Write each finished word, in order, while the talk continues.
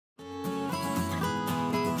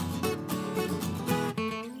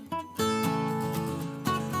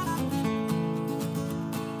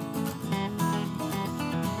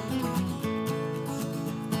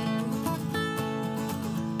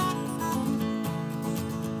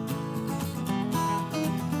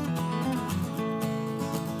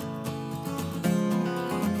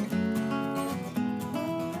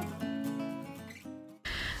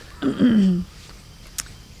Hello.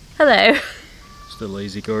 It's the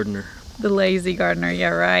lazy gardener. The lazy gardener, yeah,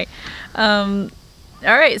 right. All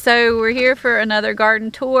right, so we're here for another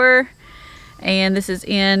garden tour, and this is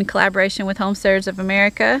in collaboration with Homesteaders of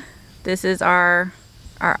America. This is our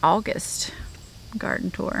August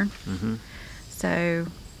garden tour. So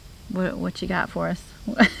what you got for us?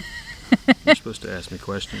 You're supposed to ask me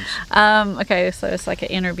questions. Okay, so it's like an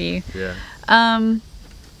interview. Yeah.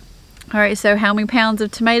 All right, so how many pounds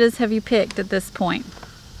of tomatoes have you picked at this point?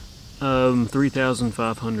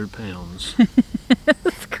 3,500 pounds.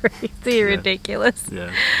 That's crazy, ridiculous.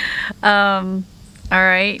 Yeah. All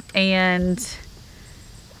right, and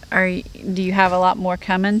do you have a lot more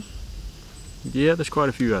coming? Yeah, there's quite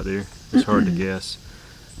a few out there. It's hard to guess.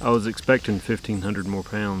 I was expecting 1,500 more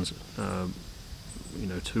pounds,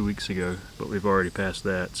 2 weeks ago, but we've already passed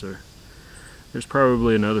that, so there's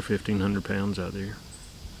probably another 1,500 pounds out there,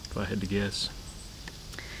 if I had to guess.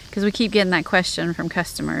 Because we keep getting that question from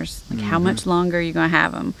customers, like how much longer are you going to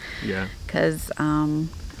have them? Yeah. Because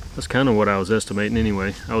that's kind of what I was estimating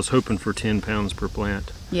anyway. I was hoping for 10 pounds per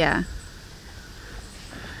plant. Yeah.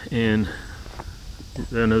 And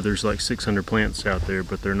I know there's like 600 plants out there,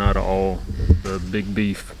 but they're not all the big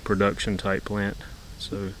beef production type plant.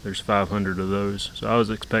 So there's 500 of those. So I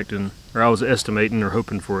was estimating or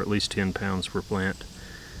hoping for at least 10 pounds per plant,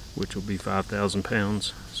 which will be 5,000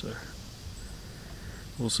 pounds. So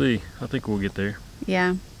we'll see. I think we'll get there.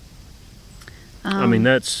 Yeah. I mean,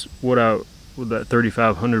 that's that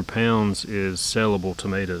 3,500 pounds is sellable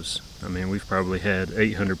tomatoes. I mean, we've probably had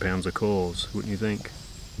 800 pounds of culls, wouldn't you think?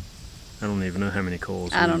 I don't even know how many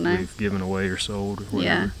culls we've given away or sold or whatever.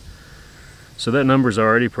 Yeah. So that number's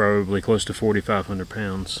already probably close to 4,500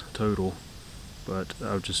 pounds total. But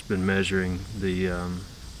I've just been measuring the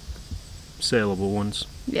saleable ones.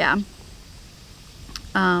 Yeah.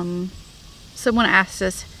 Someone asked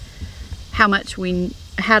us how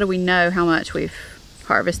do we know how much we've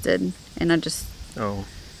harvested, and I just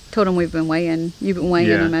told them you've been weighing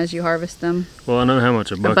them as you harvest them. Well, I know how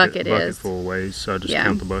much a bucket is. full weighs, so I just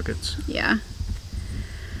count the buckets. Yeah.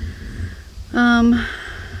 But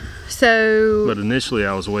initially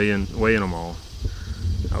I was weighing them all.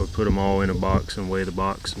 I would put them all in a box and weigh the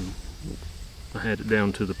box, and I had it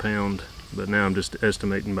down to the pound, but now I'm just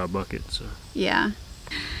estimating by bucket. So yeah.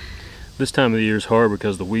 This time of the year is hard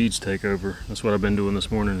because the weeds take over. That's what I've been doing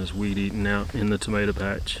this morning, is weed eating out in the tomato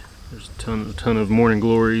patch. There's a ton of morning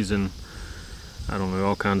glories and I don't know,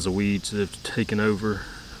 all kinds of weeds that have taken over.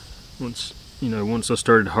 Once I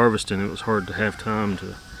started harvesting, it was hard to have time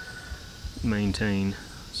to maintain.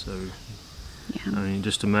 So I mean,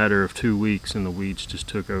 just a matter of 2 weeks and the weeds just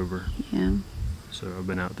took over. Yeah. So I've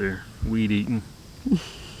been out there weed eating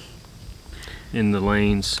in the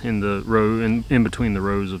lanes, in the row, in between the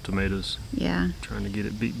rows of tomatoes. Yeah. Trying to get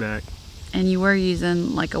it beat back. And you were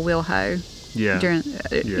using like a wheel hoe. Yeah.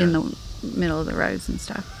 In the middle of the rows and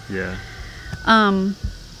stuff. Yeah.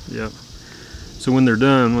 Yep. So when they're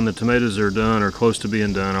done, when the tomatoes are done or close to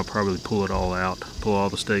being done, I'll probably pull it all out, pull all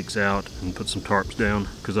the stakes out and put some tarps down,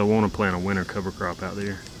 because I want to plant a winter cover crop out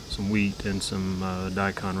there. Some wheat and some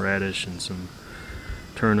daikon radish and some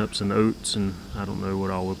turnips and oats, and I don't know what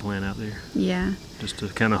all we'll plant out there. Yeah. Just to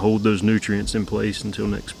kind of hold those nutrients in place until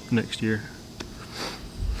next year.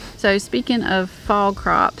 So speaking of fall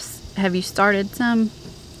crops, have you started some?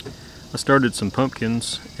 I started some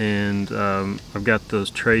pumpkins, and I've got those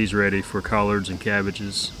trays ready for collards and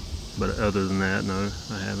cabbages, but other than that, no,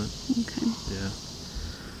 I haven't. Okay. Yeah.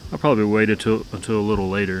 I'll probably wait until a little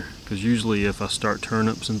later, because usually if I start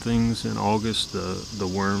turnips and things in August, the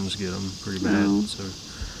worms get them pretty bad. Oh. So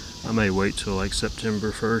I may wait till like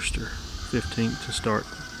September 1st or 15th to start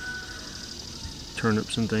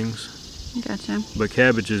turnips and things. Gotcha. But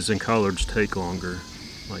cabbages and collards take longer.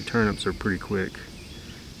 Like turnips are pretty quick,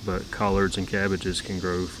 but collards and cabbages can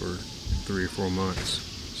grow for 3 or 4 months.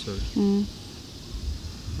 So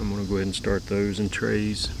I'm gonna go ahead and start those in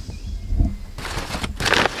trays.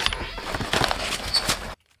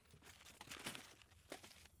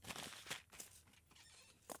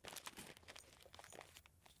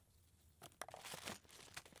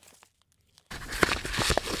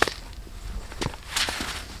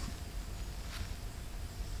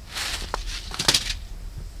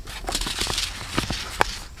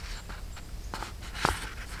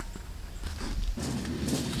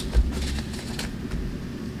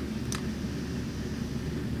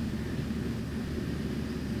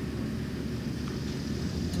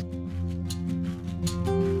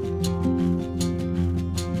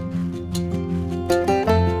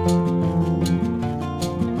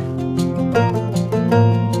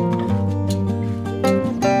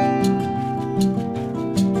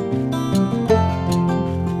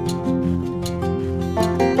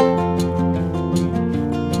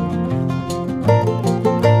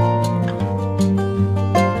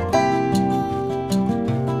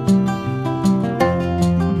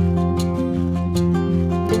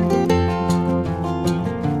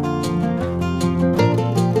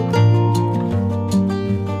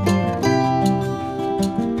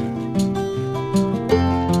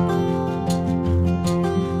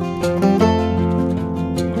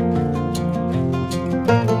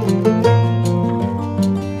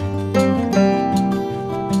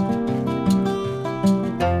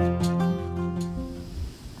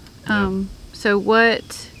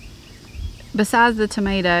 what, besides the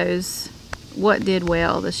tomatoes, what did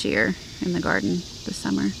well this year in the garden this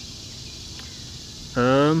summer?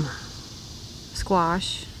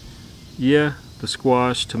 Squash. Yeah, the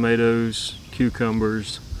squash, tomatoes,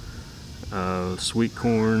 cucumbers, sweet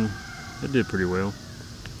corn. It did pretty well.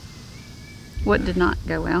 What did not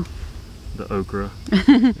go well? The okra.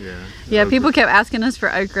 Yeah. Yeah, okra. People kept asking us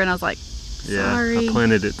for okra, and I was like, sorry. Yeah, I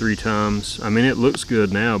planted it 3 times. I mean, it looks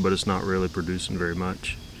good now, but it's not really producing very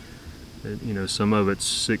much. You know, some of it's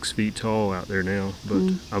 6 feet tall out there now,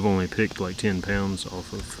 but I've only picked like 10 pounds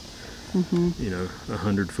off of, you know, a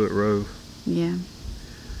 100-foot row. Yeah.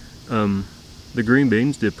 The green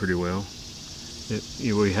beans did pretty well.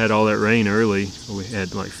 We had all that rain early. We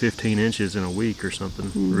had like 15 inches in a week or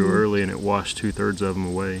something, real early, and it washed 2/3 of them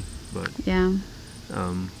away. But yeah.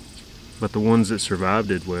 But the ones that survived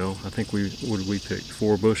did well. I think we picked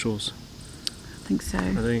 4 bushels. I think so.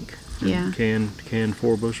 I think. Yeah. Canned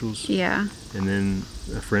 4 bushels. Yeah. And then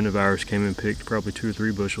a friend of ours came and picked probably 2 or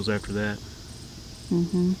 3 bushels after that.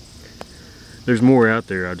 There's more out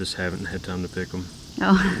there. I just haven't had time to pick them.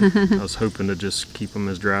 Oh. I was hoping to just keep them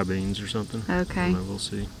as dry beans or something. Okay. I don't know, we'll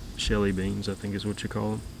see. Shelly beans, I think is what you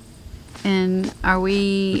call them. And are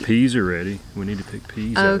we... The peas are ready. We need to pick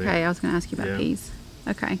peas. Okay, I was going to ask you about peas.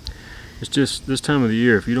 Okay. It's just this time of the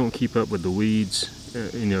year, if you don't keep up with the weeds,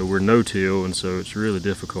 you know, we're no-till, and so it's really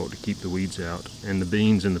difficult to keep the weeds out. And the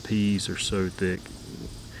beans and the peas are so thick.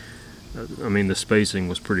 I mean, the spacing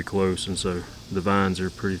was pretty close, and so the vines are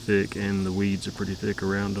pretty thick, and the weeds are pretty thick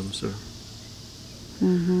around them, so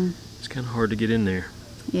it's kind of hard to get in there.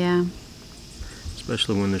 Yeah.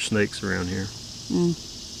 Especially when there's snakes around here.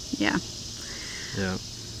 Yeah. Yeah.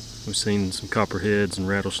 We've seen some copperheads and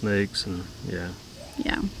rattlesnakes, and yeah.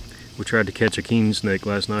 Yeah. We tried to catch a king snake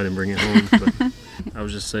last night and bring it home, but I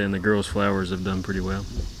was just saying the girls' flowers have done pretty well.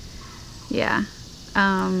 Yeah.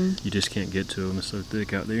 You just can't get to them, it's so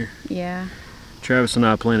thick out there. Yeah. Travis and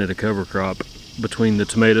I planted a cover crop between the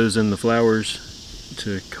tomatoes and the flowers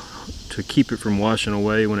to keep it from washing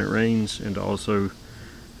away when it rains, and to also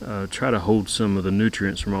try to hold some of the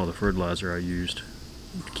nutrients from all the fertilizer I used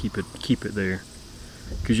to keep it there.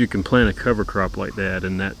 Because you can plant a cover crop like that,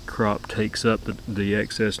 and that crop takes up the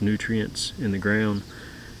excess nutrients in the ground,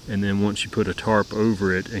 and then once you put a tarp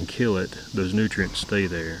over it and kill it, those nutrients stay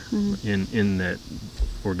there in that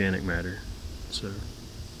organic matter. So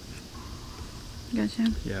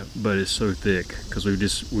gotcha. yeah, but it's so thick because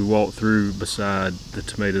we walked through beside the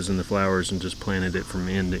tomatoes and the flowers and just planted it from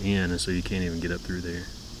end to end, and so you can't even get up through there.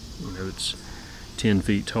 You know, it's 10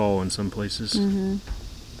 feet tall in some places.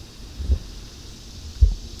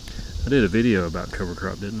 I did a video about cover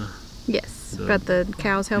crop, didn't I? Yes, about the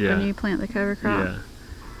cows helping you plant the cover crop. Yeah.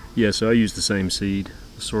 Yeah, so I used the same seed,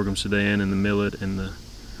 the sorghum sudan and the millet and the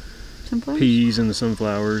peas and the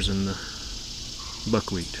sunflowers and the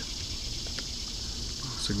buckwheat.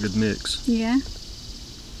 It's a good mix. Yeah.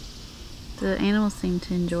 The animals seem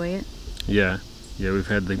to enjoy it. Yeah. Yeah, we've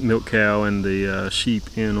had the milk cow and the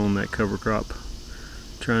sheep in on that cover crop,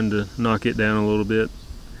 trying to knock it down a little bit.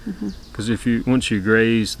 Because once you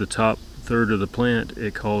graze the top third of the plant,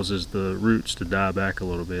 it causes the roots to die back a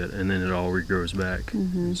little bit, and then it all regrows back.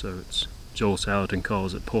 So it's Joel Salatin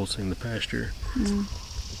calls it pulsing the pasture,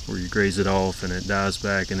 where you graze it off and it dies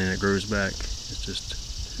back and then it grows back. It's just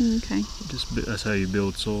that's how you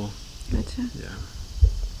build soil. Gotcha. Yeah.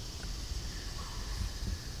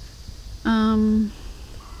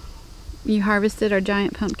 You harvested our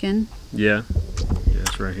giant pumpkin. Yeah. Yeah,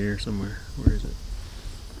 it's right here somewhere. Where is it?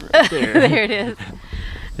 There it is.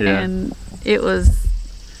 Yeah. And it was...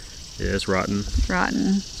 Yeah, it's rotten.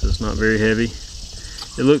 Rotten. So it's not very heavy.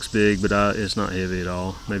 It looks big, but it's not heavy at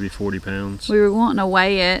all. Maybe 40 pounds. We were wanting to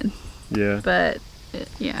weigh it. Yeah. But,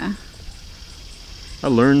 yeah. I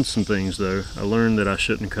learned some things, though. I learned that I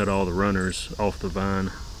shouldn't cut all the runners off the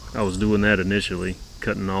vine. I was doing that initially,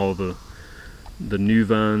 cutting all the new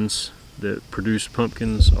vines that produce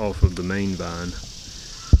pumpkins off of the main vine.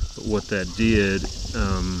 But what that did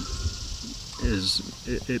is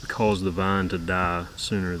it caused the vine to die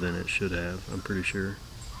sooner than it should have, I'm pretty sure.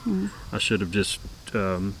 I should have just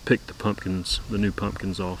picked the new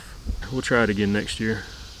pumpkins off. We'll try it again next year.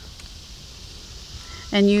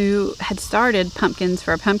 And you had started pumpkins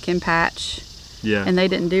for a pumpkin patch. Yeah. And they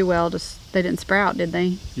didn't do well, they didn't sprout, did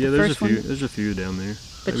they? Yeah, there's a few. There's a few down there.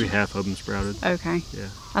 But maybe half of them sprouted. Okay. Yeah.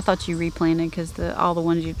 I thought you replanted because all the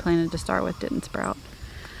ones you planted to start with didn't sprout.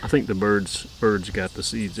 I think the birds got the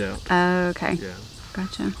seeds out. Oh, okay. Yeah.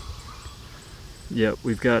 Gotcha. Yeah,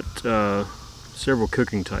 we've got several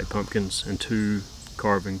cooking type pumpkins and 2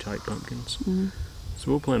 carving type pumpkins.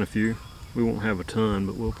 So we'll plant a few. We won't have a ton,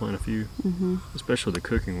 but we'll plant a few. Mm-hmm. Especially the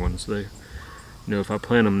cooking ones. They, if I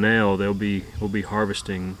plant them now, we'll be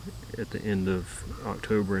harvesting at the end of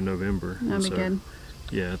October and November. That'd be good.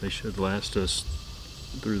 Yeah, they should last us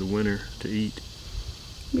through the winter to eat.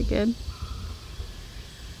 Be good.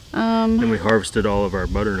 And we harvested all of our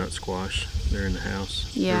butternut squash there in the house.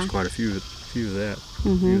 Yeah. There's quite a few of that. Mm-hmm.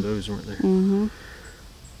 A few of those weren't there. Mm-hmm.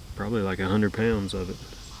 Probably like 100 pounds of it.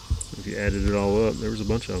 If you added it all up, there was a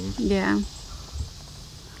bunch of them. Yeah.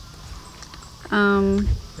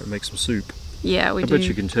 That makes some soup. Yeah, we I do. bet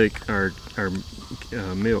you can take our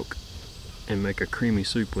milk and make a creamy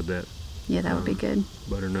soup with that. Yeah, that would be good.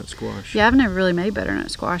 Butternut squash. Yeah, I've never really made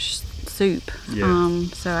butternut squash soup. Yeah.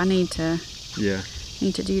 So I need to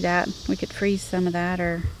do that. We could freeze some of that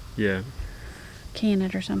or can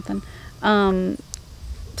it or something.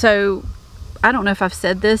 So I don't know if I've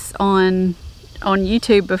said this on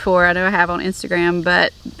YouTube before. I know I have on Instagram,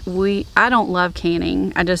 but I don't love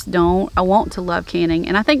canning. I just don't. I want to love canning,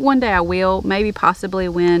 and I think one day I will. Maybe possibly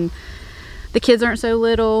when the kids aren't so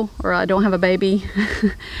little, or I don't have a baby,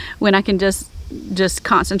 when I can just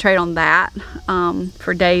concentrate on that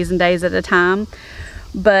for days and days at a time.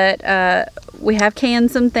 But we have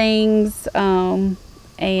canned some things, and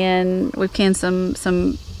we've canned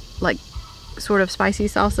some like sort of spicy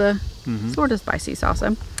salsa,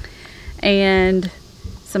 and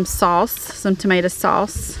some sauce, some tomato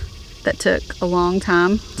sauce that took a long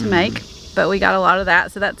time to make, but we got a lot of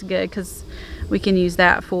that, so that's good because we can use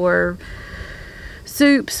that for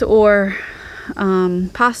soups or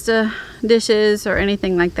pasta dishes or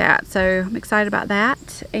anything like that. So I'm excited about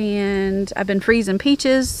that. And I've been freezing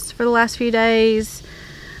peaches for the last few days.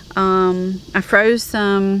 I froze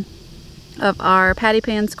some of our patty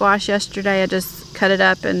pan squash yesterday. I just cut it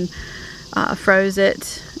up and froze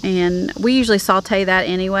it, and we usually saute that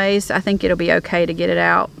anyways. I think it'll be okay to get it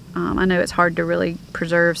out. I know it's hard to really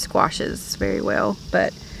preserve squashes very well,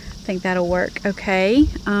 but I think that'll work okay.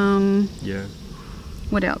 Yeah.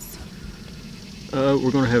 What else?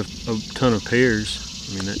 We're going to have a ton of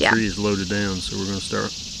pears. I mean, that tree is loaded down, so we're going to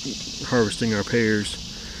start harvesting our pears.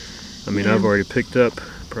 I mean, I've already picked up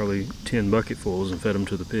probably 10 bucketfuls and fed them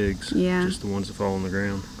to the pigs. Yeah. Just the ones that fall on the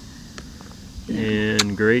ground. Yeah.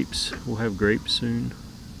 And grapes. We'll have grapes soon.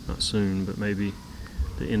 Not soon, but maybe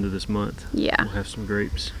the end of this month. Yeah. We'll have some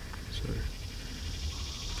grapes. So,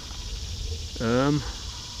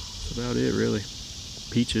 that's about it, really.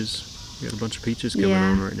 Peaches. We got a bunch of peaches coming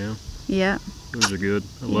on right now. Yeah. Those are good.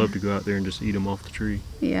 I love to go out there and just eat them off the tree.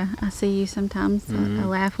 Yeah, I see you sometimes. I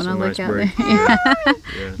laugh when I look out break. there.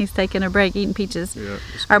 Yeah. He's taking a break eating peaches. Yeah,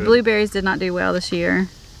 our blueberries did not do well this year.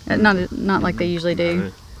 Not like they usually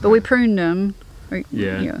do. But we pruned them.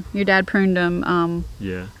 Your dad pruned them.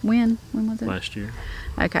 When was it? Last year.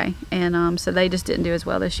 Okay, and so they just didn't do as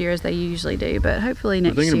well this year as they usually do. But hopefully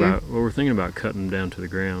next year. We're thinking about cutting them down to the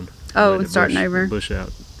ground. Oh, and starting over. Bush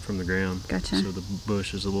out from the ground. Gotcha. So the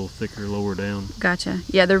bush is a little thicker lower down. Gotcha.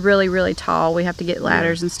 Yeah, they're really, really tall. We have to get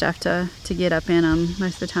ladders and stuff to get up in them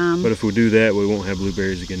most of the time. But if we do that, we won't have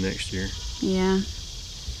blueberries again next year. Yeah.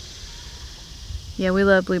 Yeah, we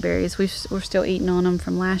love blueberries. We're still eating on them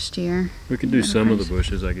from last year. We could do some of the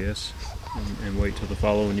bushes, I guess, and wait till the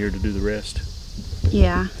following year to do the rest.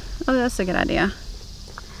 Yeah. Oh, that's a good idea.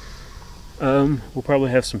 We'll probably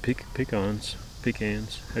have some pecans.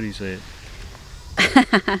 How do you say it?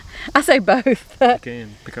 I say both.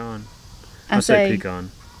 Pecan. I say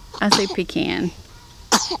pecan. I say pecan.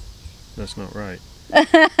 That's not right.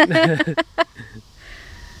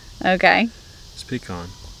 Okay. It's pecan.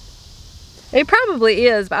 It probably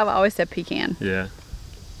is, but I've always said pecan. Yeah.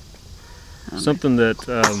 Something that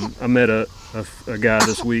I met a guy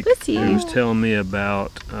this week who was telling me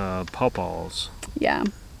about pawpaws. Yeah.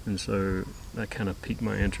 And so that kind of piqued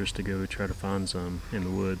my interest to go try to find some in the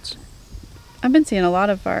woods. I've been seeing a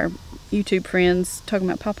lot of our YouTube friends talking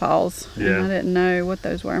about pawpaws. Yeah. And I didn't know what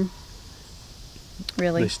those were.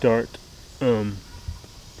 Really. They start, I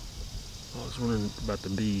was wondering about the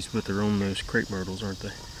bees, but they're on those crepe myrtles, aren't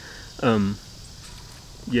they?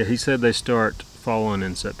 Yeah, he said they start falling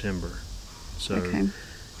in September. So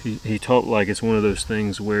he talked like it's one of those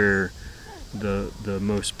things where the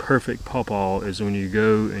most perfect pawpaw is when you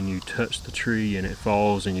go and you touch the tree and it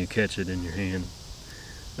falls and you catch it in your hand.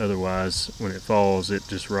 Otherwise, when it falls, it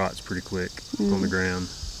just rots pretty quick on the ground.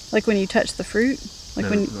 Like when you touch the fruit?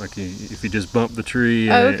 If you just bump the tree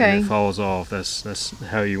and it falls off, that's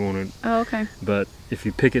how you want it. Oh, okay. But if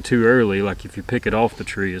you pick it too early, like if you pick it off the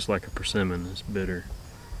tree, it's like a persimmon. It's bitter.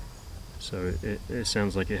 So it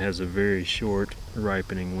sounds like it has a very short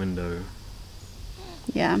ripening window.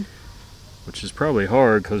 Yeah. which is probably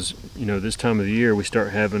hard because, you know, this time of the year we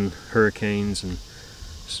start having hurricanes and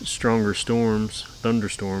stronger storms,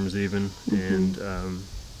 thunderstorms even, and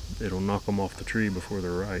it'll knock them off the tree before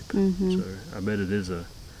they're ripe. So I bet it is a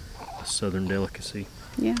southern delicacy.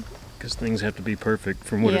 Yeah. Because things have to be perfect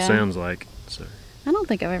from what it sounds like. So I don't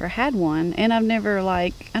think I've ever had one, and I've never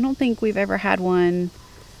I don't think we've ever had one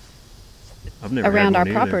around our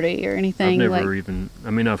property or anything. I've never even, I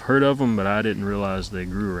mean, I've heard of them, but I didn't realize they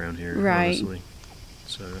grew around here, honestly.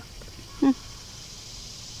 So it'd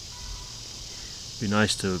be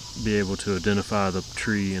nice to be able to identify the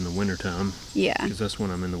tree in the wintertime. Yeah. Because that's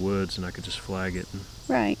when I'm in the woods and I could just flag it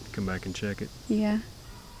and come back and check it. Yeah.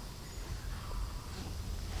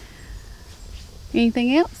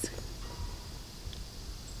 Anything else?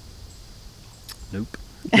 Nope.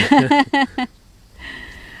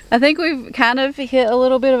 I think we've kind of hit a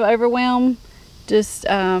little bit of overwhelm. Just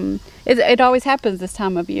it always happens this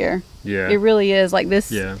time of year. Yeah. It really is like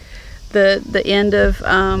this. Yeah. The end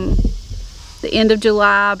of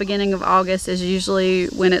July, beginning of August is usually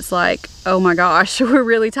when it's like, oh my gosh, we're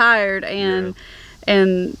really tired, and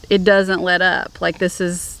it doesn't let up. Like, this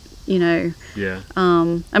is, you know. Yeah.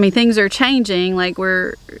 I mean, things are changing. Like,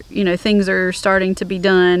 things are starting to be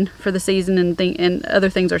done for the season, and other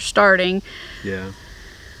things are starting. Yeah.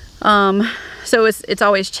 So it's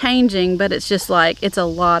always changing, but it's just like, it's a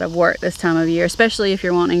lot of work this time of year, especially if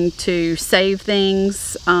you're wanting to save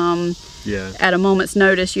things. At a moment's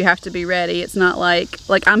notice, you have to be ready. It's not like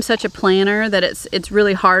I'm such a planner that it's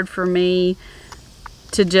really hard for me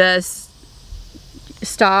to just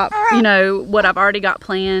stop, you know, what I've already got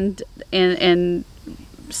planned and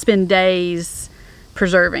spend days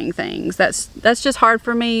preserving things. That's just hard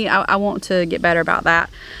for me. I want to get better about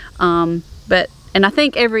that. And I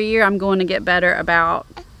think every year I'm going to get better about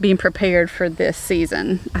being prepared for this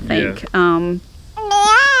season, I think.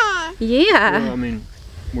 Yeah. Well, I mean,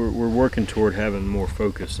 we're working toward having more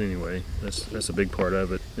focus anyway. That's a big part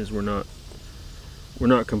of it, is we're not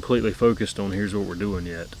completely focused on here's what we're doing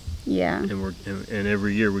yet. Yeah. And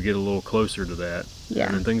every year we get a little closer to that. Yeah.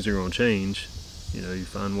 And then things are going to change. You know, you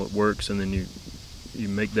find what works and then you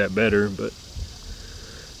make that better, but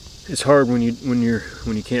it's hard when you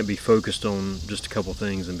can't be focused on just a couple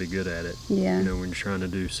things and be good at it. Yeah. You know, when you're trying to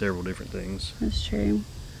do several different things. That's true.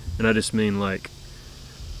 And I just mean, like,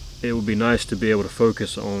 it would be nice to be able to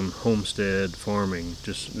focus on homestead farming.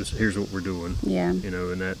 Just here's what we're doing. Yeah. You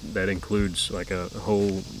know, and that includes like a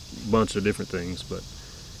whole bunch of different things, but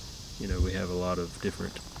you know, we have a lot of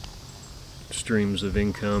different streams of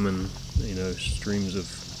income and, you know, streams of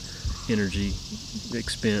energy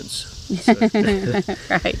expense. So,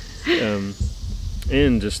 right.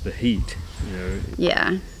 And just the heat, you know.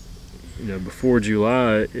 Yeah. You know, before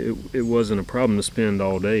July, it wasn't a problem to spend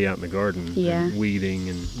all day out in the garden, and weeding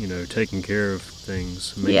and, you know, taking care of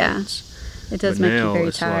things, maintenance. It does make you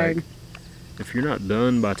very tired. Like, if you're not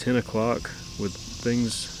done by 10 o'clock with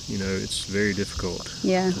things, you know, it's very difficult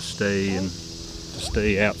to stay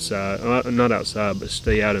outside, not outside, but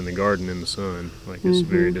stay out in the garden in the sun. Like, it's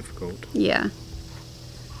very difficult. Yeah.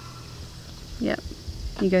 Yep.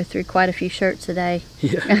 You go through quite a few shirts a day.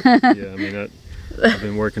 Yeah. Yeah, I mean, I've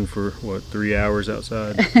been working for, 3 hours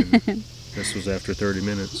outside? And this was after 30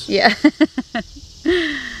 minutes. Yeah.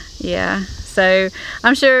 Yeah. So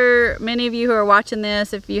I'm sure many of you who are watching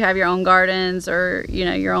this, if you have your own gardens or, you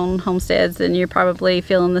know, your own homesteads, then you're probably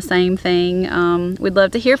feeling the same thing. We'd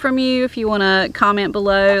love to hear from you. If you want to comment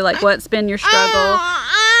below, like, what's been your struggle?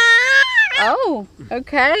 Oh,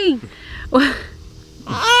 okay.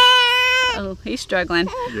 Oh, he's struggling.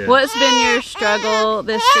 Yeah. What's been your struggle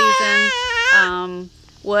this season?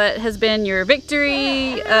 What has been your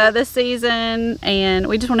victory this season? And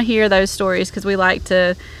we just want to hear those stories, because we like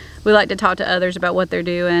to talk to others about what they're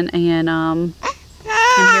doing and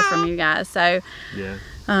hear from you guys. So yeah,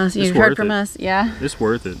 so you've heard from us. Yeah, it's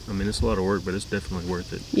worth it. I mean, it's a lot of work, but it's definitely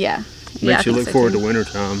worth it. Yeah. Makes you look forward to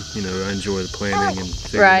wintertime. You know, I enjoy the planning and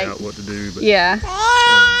figuring out what to do. But you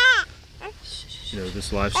know,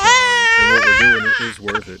 this lifestyle and what we're doing is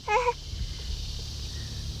worth it.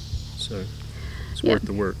 So it's worth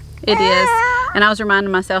the work. It is. And I was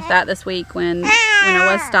reminding myself that this week when I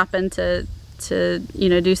was stopping to you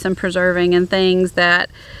know, do some preserving and things, that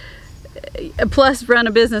plus run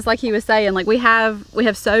a business, like he was saying, like we have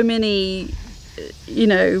so many, you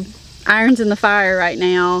know, irons in the fire right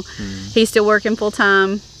now. He's still working full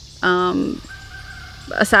time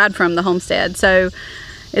aside from the homestead, so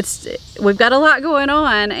we've got a lot going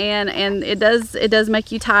on, and it does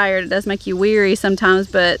make you tired, it does make you weary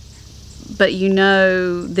sometimes, but you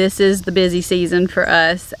know, this is the busy season for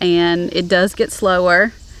us, and it does get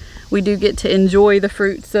slower. we do get to enjoy the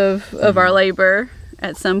fruits of our labor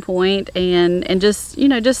at some point, and just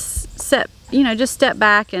just step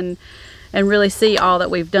back and really see all that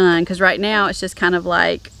we've done. Because right now it's just kind of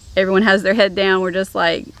like everyone has their head down. We're just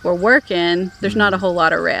like, we're working. There's not a whole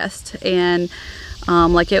lot of rest, and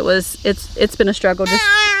like it's been a struggle just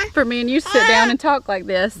for me and you to sit down and talk like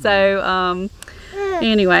this. So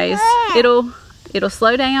anyways, it'll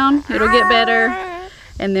slow down, it'll get better,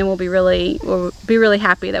 and then we'll be really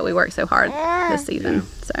happy that we worked so hard this season.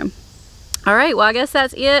 So all right, well, I guess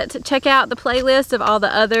that's it. Check out the playlist of all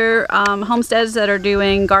the other homesteads that are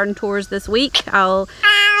doing garden tours this week. I'll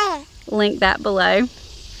link that below.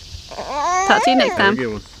 Talk to you next time. Have a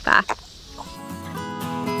good one. Bye.